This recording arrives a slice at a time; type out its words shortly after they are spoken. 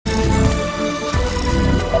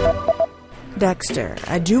Dexter,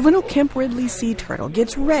 a juvenile Kemp Ridley sea turtle,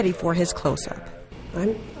 gets ready for his close-up.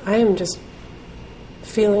 I am just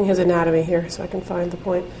feeling his anatomy here so I can find the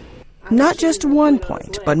point. Not just one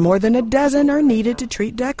point, but more than a dozen are needed to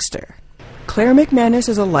treat Dexter. Claire McManus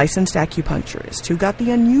is a licensed acupuncturist who got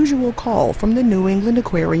the unusual call from the New England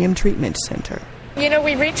Aquarium Treatment Center. You know,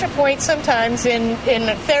 we reach a point sometimes in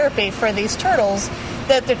therapy for these turtles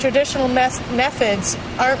that the traditional methods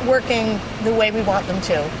aren't working the way we want them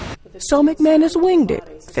to. So McManus winged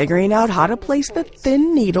it, figuring out how to place the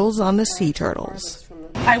thin needles on the sea turtles.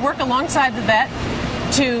 I work alongside the vet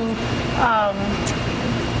to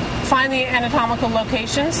find the anatomical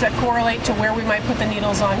locations that correlate to where we might put the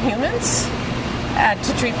needles on humans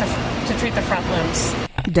to treat the front limbs.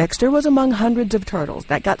 Dexter was among hundreds of turtles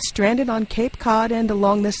that got stranded on Cape Cod and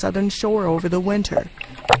along the southern shore over the winter.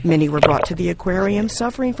 Many were brought to the aquarium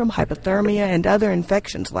suffering from hypothermia and other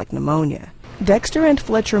infections like pneumonia. Dexter and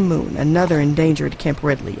Fletcher Moon, another endangered Kemp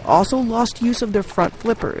Ridley, also lost use of their front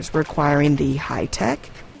flippers, requiring the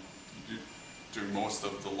high-tech do most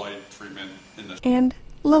of the light treatment and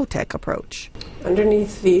low-tech approach.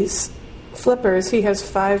 Underneath these flippers, he has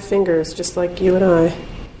 5 fingers, just like you and I.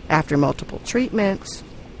 After multiple treatments,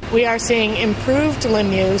 We are seeing improved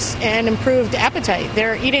limb use and improved appetite.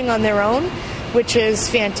 They're eating on their own, which is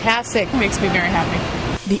fantastic. It makes me very happy.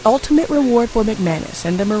 the ultimate reward for McManus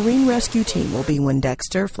and the Marine Rescue Team will be when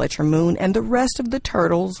Dexter, Fletcher Moon, and the rest of the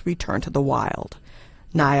turtles return to the wild.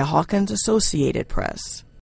 Nia Hawkins, Associated Press.